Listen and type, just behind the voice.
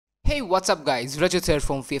Hey, what's up guys, Rajat here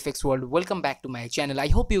from VFX World. Welcome back to my channel. I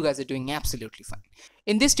hope you guys are doing absolutely fine.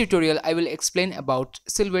 In this tutorial, I will explain about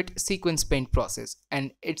Silhouette sequence paint process,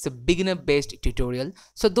 and it's a beginner based tutorial.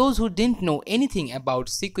 So those who didn't know anything about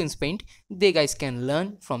sequence paint, they guys can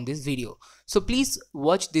learn from this video. So please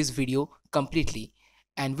watch this video completely.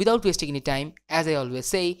 And without wasting any time, as I always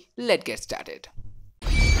say, let's get started.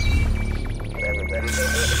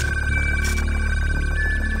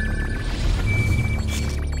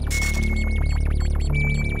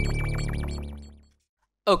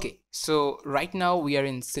 Okay, so right now we are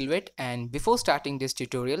in Silhouette, and before starting this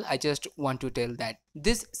tutorial, I just want to tell that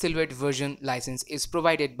this Silhouette version license is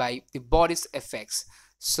provided by the Boris FX.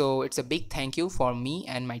 So it's a big thank you for me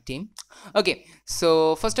and my team. Okay,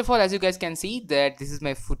 so first of all, as you guys can see that this is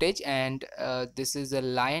my footage, and this is a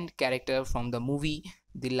lion character from the movie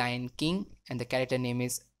The Lion King, and the character name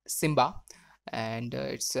is Simba. And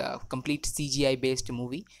it's a complete CGI based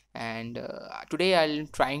movie, and today I'm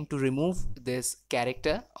trying to remove this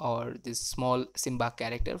character or this small Simba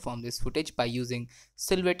character from this footage by using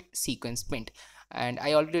Silhouette sequence paint. And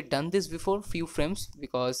I already done this before few frames,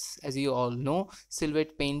 because as you all know,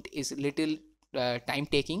 Silhouette paint is little time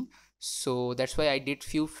taking, so that's why I did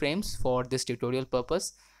few frames for this tutorial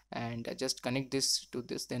purpose. And I just connect this to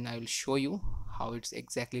this, then I will show you how it's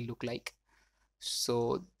exactly look like.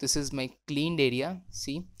 So this is my cleaned area.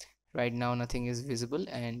 See, right now nothing is visible,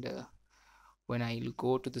 and when I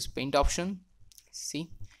go to this paint option, see,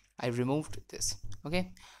 I removed this.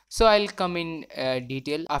 Okay, so I'll come in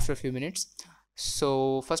detail after a few minutes.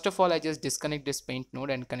 So first of all, I just disconnect this paint node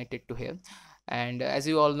and connect it to here. And as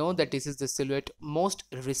you all know that this is the Silhouette most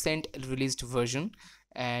recent released version,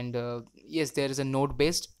 and yes, there is a node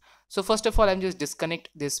based. So first of all, I'm just disconnect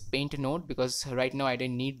this paint node, because right now I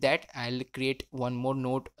didn't need that. I'll create one more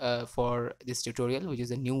node for this tutorial, which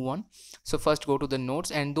is a new one. So first go to the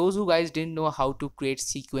nodes, and those who guys didn't know how to create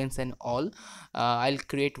sequence and all, I'll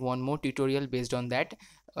create one more tutorial based on that,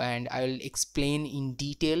 and I will explain in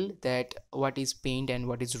detail that what is paint and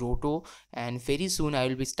what is roto. And very soon I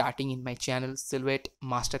will be starting in my channel Silhouette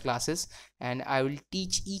masterclasses, and I will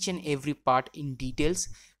teach each and every part in details,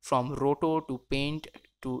 from roto to paint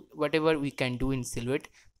to whatever we can do in Silhouette,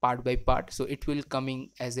 part by part. So it will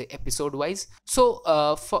coming as a episode wise. So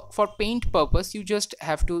for paint purpose, you just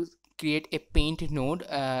have to create a paint node.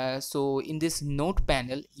 So in this node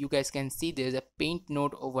panel, you guys can see there's a paint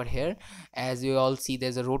node over here. As you all see,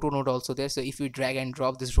 there's a roto node also there. So if you drag and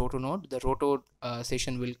drop this roto node, the roto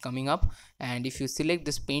session will coming up, and if you select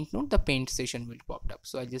this paint node, the paint session will pop up.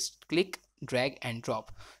 So I just click, drag and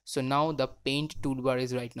drop. So now the paint toolbar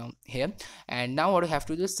is right now here, and now what you have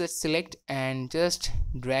to do is just select and just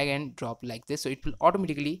drag and drop like this, so it will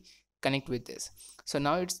automatically connect with this. So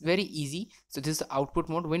now it's very easy. So this is the output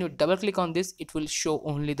mode. When you double click on this, it will show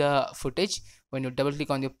only the footage. When you double click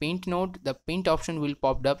on your paint node, the paint option will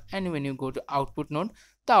pop up, and when you go to output node,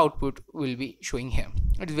 the output will be showing here.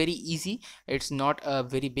 It's very easy, it's not a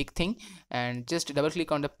very big thing. And just double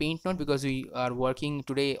click on the paint node, because we are working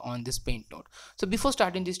today on this paint node. So before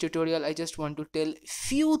starting this tutorial, I just want to tell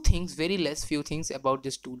few things, very less few things about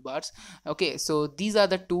this toolbars. Okay, so these are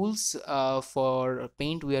the tools for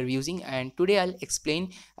paint we are using, and today I'll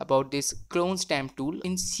explain about this clone stamp tool.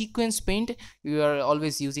 In sequence paint, we are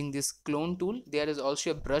always using this clone tool. There is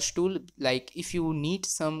also a brush tool, like if you need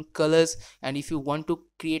some colors and if you want to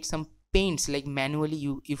create some paints like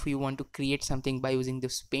manually, if you want to create something by using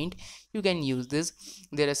this paint, you can use this.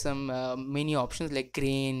 There are some many options like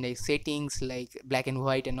grain, like settings, like black and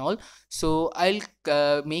white and all. So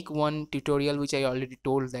I'll make one tutorial, which I already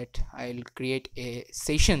told that I'll create a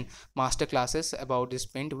session master classes about this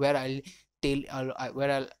paint, where I'll tell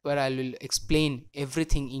where I will explain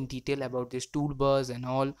everything in detail about this toolbars and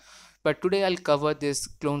all. But today I'll cover this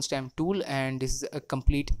clone stamp tool, and this is a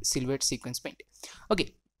complete Silhouette sequence paint.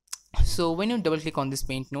 Okay, so when you double click on this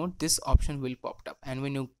paint node, this option will pop up, and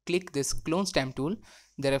when you click this clone stamp tool,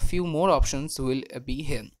 there are a few more options will be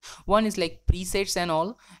here. One is like presets and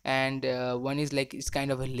all, and one is like it's kind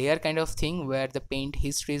of a layer kind of thing, where the paint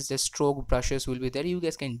histories, the stroke brushes will be there. You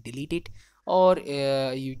guys can delete it, or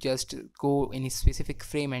you just go any specific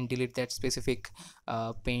frame and delete that specific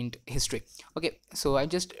paint history. Okay, so I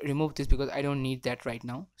just remove this because I don't need that right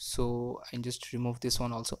now, so I just remove this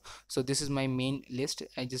one also. So this is my main list.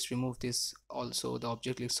 I just remove this also, the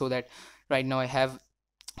object list, so that right now I have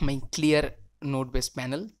my clear node based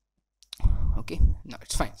panel. Okay, now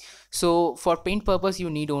it's fine. So for paint purpose, you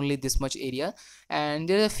need only this much area, and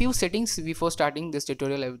there are a few settings. Before starting this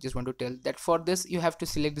tutorial, I just want to tell that for this you have to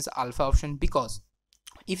select this alpha option, because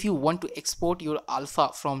If you want to export your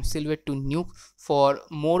alpha from Silhouette to Nuke for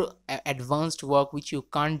more advanced work which you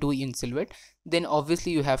can't do in Silhouette, then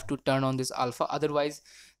obviously you have to turn on this alpha. Otherwise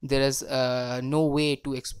there is no way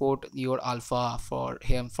to export your alpha for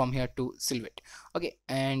here from here to Silhouette. Okay,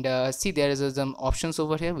 and see, there is some options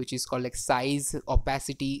over here which is called like size,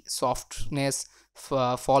 opacity, softness,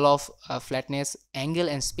 fall off, flatness, angle,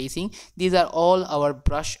 and spacing. These are all our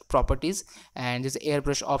brush properties. And there's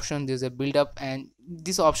airbrush option, there's a build up, and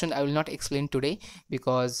this option I will not explain today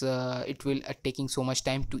because it will taking so much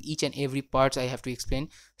time. To each and every parts I have to explain,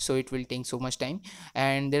 so it will take so much time.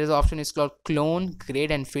 And there is an option is called clone,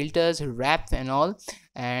 grade and filters, wrap and all,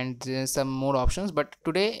 and there's some more options, but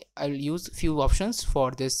today I'll use few options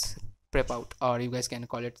for this prep out, or you guys can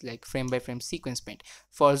call it like frame by frame sequence paint.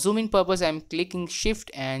 For zooming purpose, I'm clicking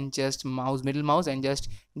shift and just middle mouse and just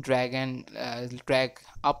drag and drag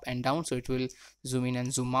up and down, so it will zoom in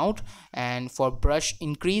and zoom out. And for brush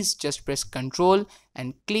increase, just press Control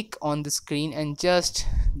and click on the screen and just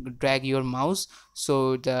drag your mouse,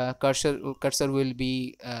 so the cursor will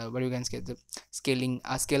be where you can scale the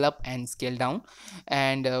scale up and scale down.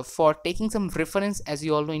 And for taking some reference, as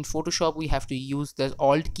you all know, in Photoshop we have to use the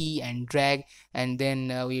Alt key and drag, and then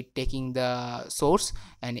we're taking the source,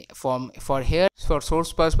 and for here, for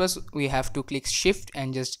source purpose, we have to click shift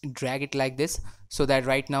and just drag it like this, so that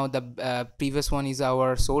right now the previous one is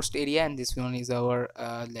our sourced area and this one is our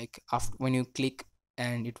like after when you click,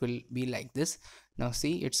 and it will be like this. Now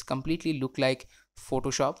see, it's completely look like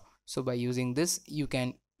Photoshop. So by using this you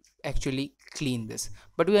can actually clean this,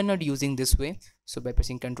 but we are not using this way. So by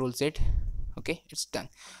pressing Ctrl Z, okay, it's done.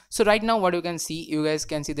 So right now what you guys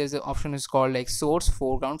can see there's an option is called like source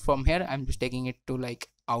foreground. From here I'm just taking it to like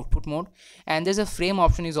output mode, and there's a frame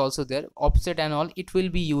option is also there, offset and all. It will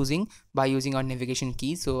be using by using our navigation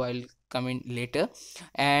key, so I'll come in later.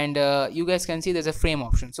 And you guys can see there's a frame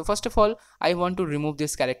option. So first of all, I want to remove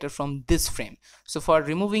this character from this frame. So for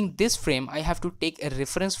removing this frame, I have to take a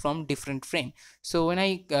reference from different frame. So when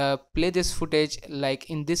I play this footage like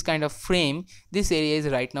in this kind of frame, this area is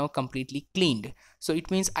right now completely cleaned. So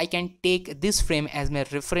it means I can take this frame as my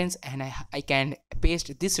reference, and I can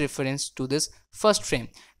paste this reference to this first frame,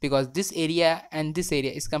 because this area and this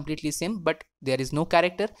area is completely same, but there is no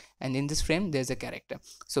character, and in this frame there's a character.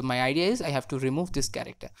 So my idea is I have to remove this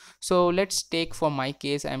character. So let's take, for my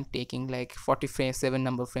case I'm taking like 47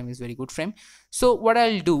 number frame is very good frame. So what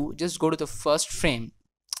I'll do, just go to the first frame,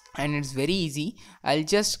 and it's very easy. I'll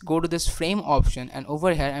just go to this frame option, and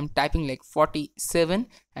over here I'm typing like 47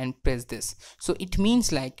 and press this. So it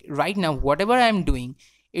means like right now whatever I'm doing,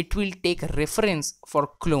 it will take a reference for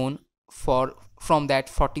clone from that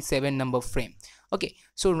 47 number frame. Okay,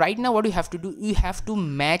 so right now what you have to do, you have to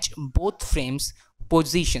match both frames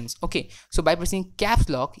positions. Okay, so by pressing caps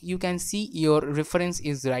lock, you can see your reference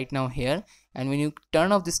is right now here, and when you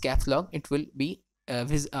turn off this caps lock, it will be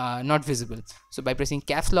not visible. So by pressing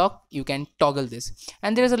caps lock, you can toggle this,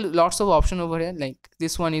 and there is a lots of option over here. Like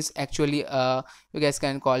this one is actually you guys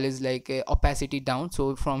can call is like opacity down.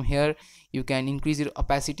 So from here you can increase your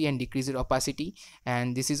opacity and decrease your opacity,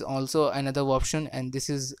 and this is also another option, and this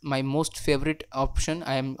is my most favorite option.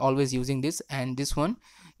 I am always using this, and this one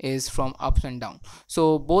is from up and down.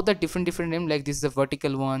 So both are different name, like this is a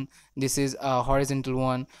vertical one, this is a horizontal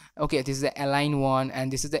one. Okay, this is the align one,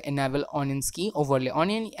 and this is the enable onion key overlay.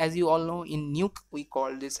 Onion, as you all know, in Nuke we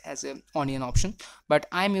call this as a onion option, but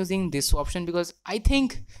I'm using this option because I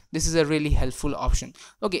think this is a really helpful option.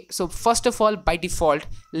 Okay, so first of all, by default,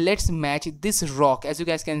 let's match this rock. As you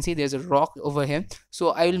guys can see, there's a rock over here, so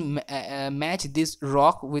I will match this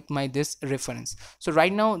rock with my this reference. So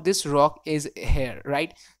right now this rock is here,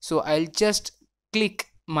 right? So I'll just click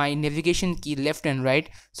my navigation key left and right,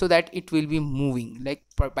 so that it will be moving like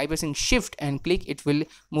by pressing shift and click, it will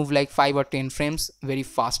move like 5 or 10 frames very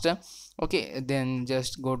faster. Okay, then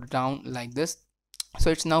just go down like this, so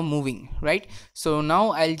it's now moving, right? So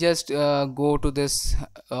now I'll just go to this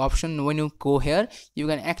option. When you go here, you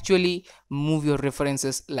can actually move your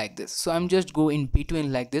references like this. So I'm just go in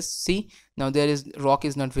between like this. See, now there is rock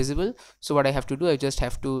is not visible, so what I have to do, I just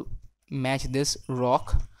have to match this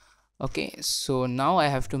rock. Okay, so now I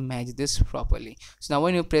have to match this properly. So now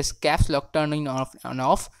when you press caps lock, turning off and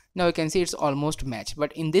off, now you can see it's almost matched,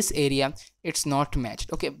 but in this area it's not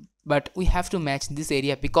matched. Okay, but we have to match this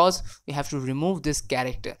area because we have to remove this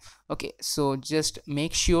character. Okay, so just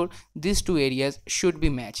make sure these two areas should be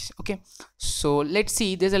matched. Okay, so let's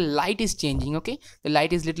see, there's a light is changing. Okay, the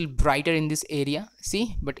light is little brighter in this area,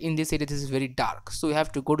 see, but in this area this is very dark. So we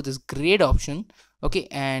have to go to this grade option. Okay,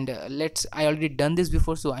 and I already done this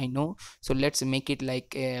before, so I know. So let's make it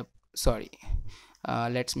like let's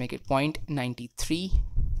make it 0.93.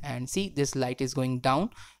 and see this light is going down,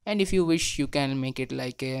 and if you wish you can make it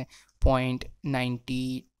like a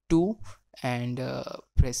 0.92 and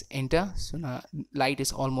press enter. So now light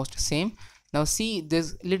is almost same. Now see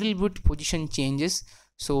this little bit position changes,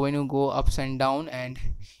 so when you go ups and down, and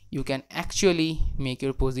you can actually make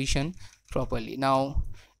your position properly. Now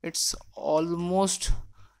it's almost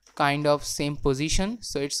kind of same position,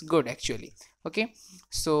 so it's good actually. Okay,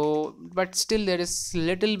 so but still there is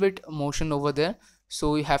little bit motion over there,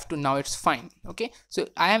 so you have to, now it's fine. Okay, so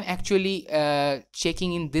I am actually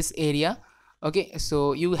checking in this area. Okay,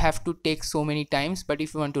 so you have to take so many times, but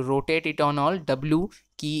if you want to rotate it on all, W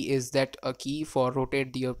key is that a key for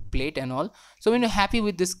rotate your plate and all. So when you're happy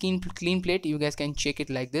with this clean plate, you guys can check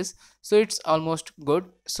it like this. So it's almost good.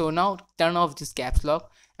 So now turn off this caps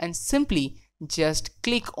lock and simply just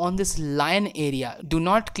click on this lion area. Do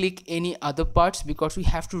not click any other parts because we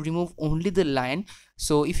have to remove only the lion.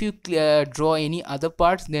 So if you draw any other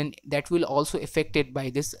parts, then that will also affected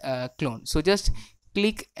by this clone. So just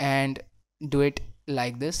click and do it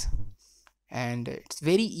like this, and it's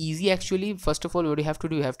very easy actually. First of all, what you have to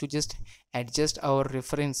do, you have to just adjust our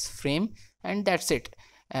reference frame, and that's it.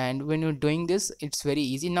 And when you're doing this, it's very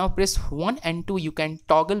easy. Now press 1 and 2, you can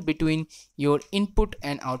toggle between your input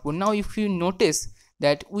and output. Now if you notice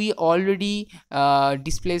that we already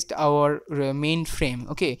displaced our main frame.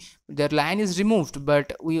 Okay, the line is removed,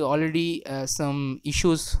 but we already some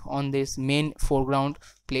issues on this main foreground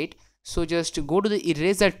plate. So just go to the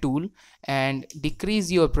eraser tool and decrease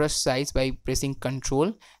your brush size by pressing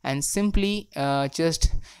Ctrl, and simply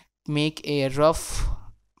just make a rough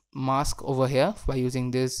mask over here by using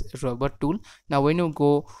this rubber tool. Now when you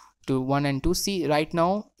go to 1 and 2, see right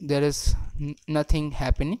now there is nothing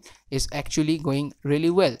happening. It's actually going really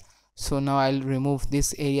well. So now I'll remove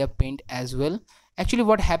this area paint as well. Actually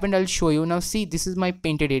what happened, I'll show you. Now see, this is my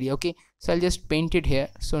painted area. Okay, so I'll just paint it here.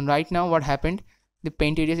 So right now what happened, the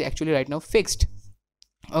paint area is actually right now fixed.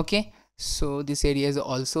 Okay, so this area is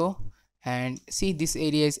also, and see this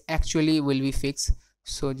area is actually will be fixed.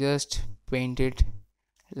 So just paint it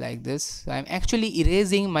like this. So I'm actually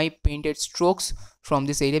erasing my painted strokes from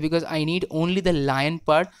this area because I need only the lion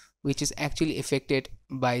part, which is actually affected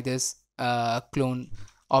by this clone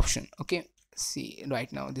option. Okay, see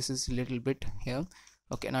right now this is a little bit here.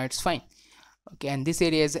 Okay, now it's fine. Okay, and this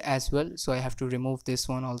area is as well, so I have to remove this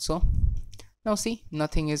one also. Now see,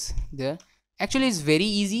 nothing is there. Actually it's very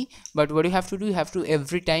easy, but what you have to do, you have to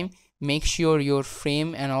every time make sure your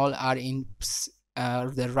frame and all are in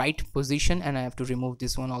the right position. And I have to remove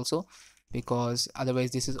this one also, because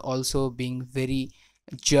otherwise this is also being very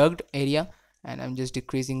jerked area, and I'm just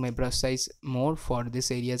decreasing my brush size more for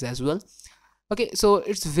this areas as well. Okay, so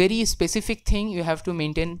it's very specific thing you have to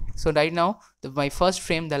maintain. So right now my first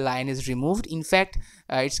frame, the line is removed. In fact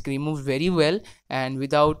it's removed very well and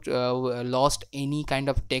without lost any kind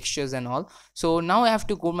of textures and all. So now I have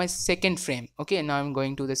to go my second frame. Okay, now I'm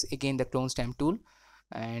going to this again, the clone stamp tool,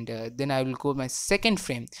 and then I will go my second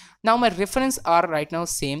frame. Now my reference are right now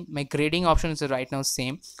same, my grading options are right now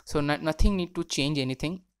same, so nothing need to change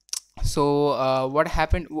anything. So what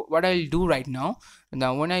happened, what I'll do right now,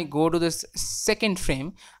 when I go to this second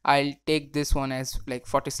frame, I'll take this one as like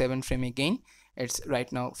 47 frame again. It's right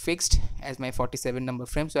now fixed as my 47 number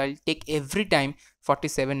frame, so I'll take every time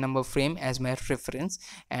 47 number frame as my reference.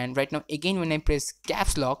 And right now again when I press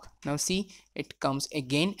caps lock, now see it comes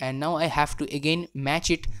again, and now I have to again match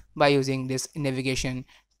it by using this navigation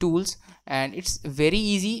tools. And it's very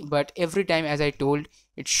easy, but every time, as I told,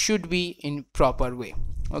 it should be in proper way.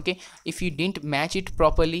 Okay, if you didn't match it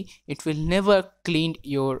properly, it will never clean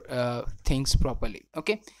your things properly.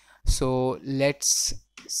 Okay, so let's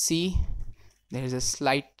see, there is a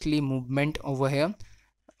slightly movement over here.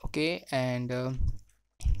 Okay, and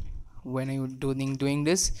when you doing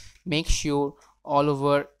this, make sure all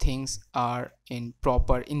over things are in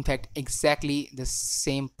proper, in fact exactly the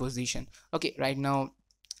same position. Okay, right now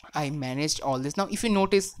I managed all this. Now if you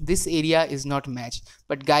notice, this area is not matched,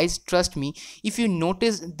 but guys trust me, if you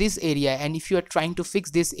notice this area and if you are trying to fix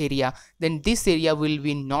this area, then this area will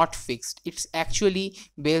be not fixed. It's actually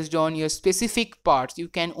based on your specific parts. You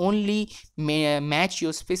can only match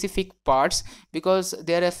your specific parts, because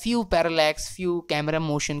there are few parallax, few camera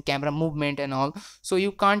motion, camera movement and all, so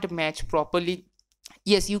you can't match properly.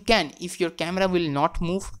 Yes, you can. If your camera will not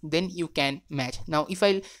move, then you can match. Now if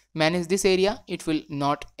I manage this area, it will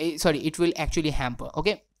not it will actually hamper.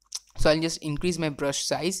 Okay, so I'll just increase my brush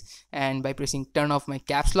size, and by pressing turn off my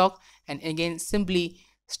caps lock, and again simply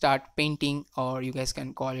start painting, or you guys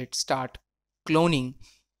can call it start cloning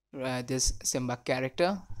this Simba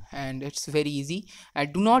character. And it's very easy.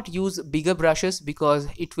 Do not use bigger brushes because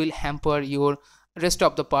it will hamper your rest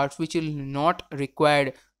of the parts which will not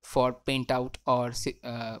required for paint out or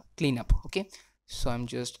clean up. Okay, so I'm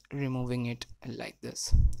just removing it like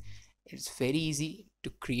this. It's very easy to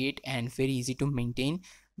create and very easy to maintain,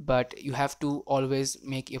 but you have to always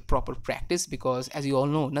make a proper practice, because as you all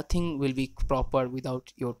know, nothing will be proper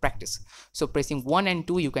without your practice. So pressing 1 and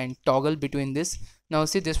 2, you can toggle between this. Now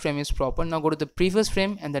see, this frame is proper. Now go to the previous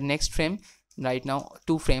frame and the next frame. Right now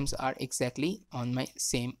 2 frames are exactly on my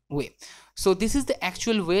same way. So this is the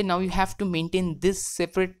actual way. Now you have to maintain this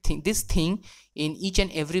separate thing, this thing in each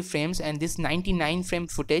and every frames. And this 99 frame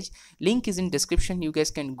footage link is in description. You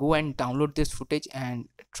guys can go and download this footage and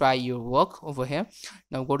try your work over here.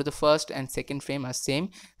 Now go to the first and second frame are same.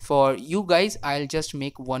 For you guys, I'll just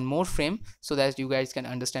make one more frame so that you guys can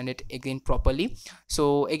understand it again properly.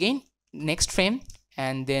 So again, next frame,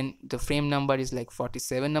 and then the frame number is like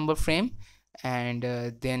 47 number frame, and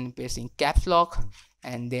then pressing caps lock,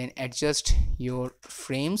 and then adjust your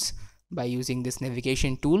frames by using this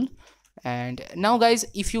navigation tool. And now guys,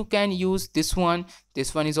 if you can use this one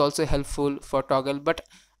is also helpful for toggle, but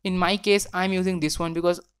in my case I'm using this one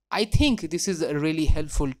because I think this is a really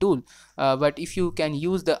helpful tool. But if you can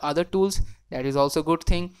use the other tools, that is also a good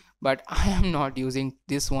thing, but I am not using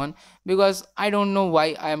this one because I don't know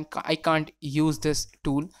why I can't use this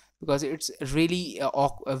tool, because it's really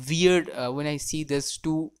weird when I see this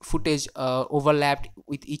two footage overlapped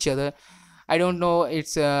with each other. I don't know,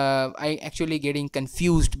 it's I actually getting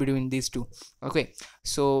confused between these two. Okay,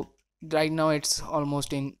 so right now it's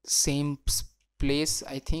almost in same place,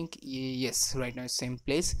 I think. Yes, right now it's same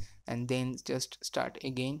place. And then just start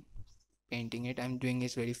again painting it. I'm doing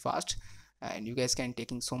it very fast, and you guys can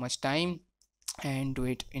taking so much time and do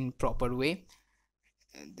it in proper way.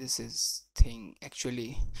 This is thing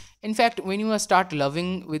actually, in fact, when you start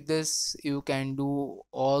loving with this, you can do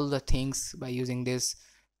all the things by using this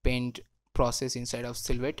paint process inside of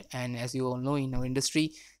Silhouette. And as you all know, in our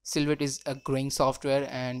industry, Silhouette is a growing software,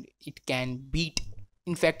 and it can beat,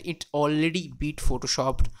 in fact it already beat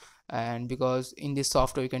Photoshop. And because in this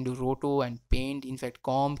software you can do roto and paint, in fact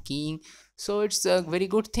comb, keying, so it's a very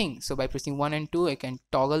good thing. So by pressing 1 and 2, I can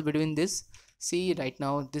toggle between this. See, right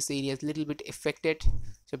now this area is a little bit affected,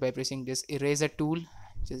 so by pressing this eraser tool,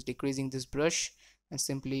 just decreasing this brush and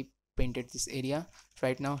simply painted this area.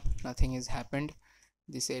 Right now nothing has happened,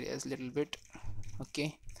 this area is a little bit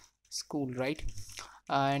okay. It's cool, right?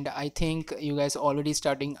 And I think you guys already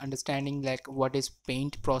starting understanding like what is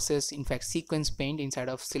paint process, in fact sequence paint inside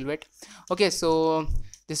of Silhouette. Okay, so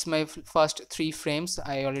this is my first 3 frames.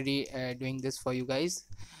 I already doing this for you guys,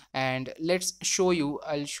 and let's show you,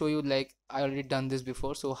 I'll show you, like I already done this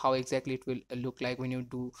before, so how exactly it will look like when you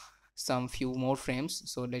do some few more frames.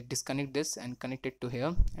 So let's disconnect this and connect it to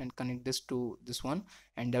here, and connect this to this one,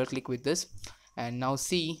 and double click with this. And now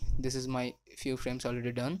see, this is my few frames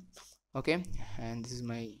already done. Okay, and this is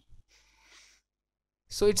my,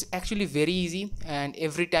 so it's actually very easy, and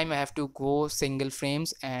every time I have to go single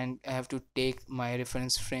frames, and I have to take my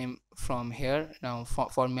reference frame from here. Now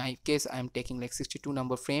for my case, I'm taking like 62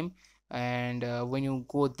 number frame. And when you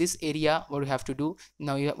go this area, what you have to do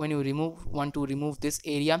now, when you want to remove this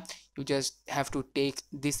area, you just have to take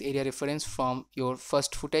this area reference from your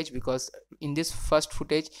first footage, because in this first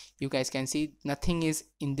footage you guys can see nothing is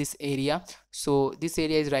in this area. So this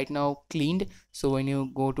area is right now cleaned. So when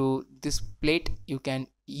you go to this plate, you can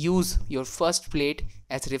use your first plate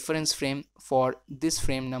as reference frame for this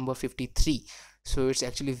frame number 53. So it's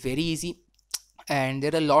actually very easy, and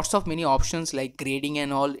there are lots of many options like grading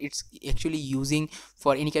and all. It's actually using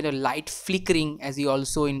for any kind of light flickering, as you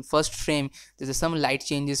also in first frame there's some light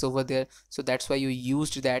changes over there, so that's why you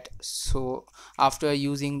used that. So after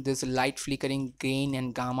using this light flickering, grain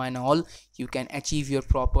and gamma and all, you can achieve your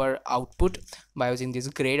proper output by using this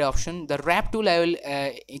grade option. The wrap tool I will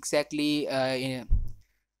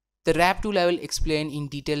the wrap tool I will explain in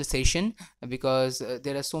detail session, because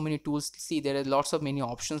there are so many tools. See, there are lots of many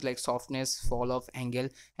options like softness, fall off, angle,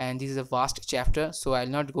 and this is a vast chapter, so I'll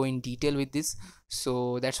not go in detail with this.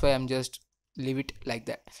 So that's why I'm just leave it like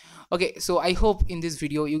that. Okay, so I hope in this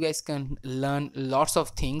video you guys can learn lots of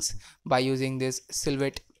things by using this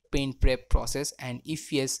Silhouette paint prep process. And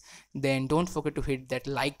if yes, then don't forget to hit that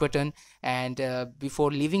like button, and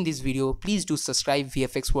before leaving this video, please do subscribe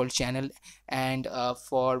VFX World channel, and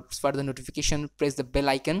for further notification press the bell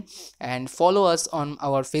icon, and follow us on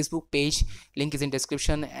our Facebook page, link is in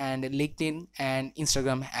description, and LinkedIn and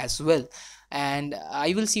Instagram as well. And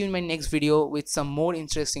I will see you in my next video with some more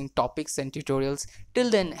interesting topics and tutorials. Till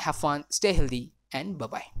then, have fun, stay healthy, and bye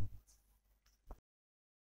bye.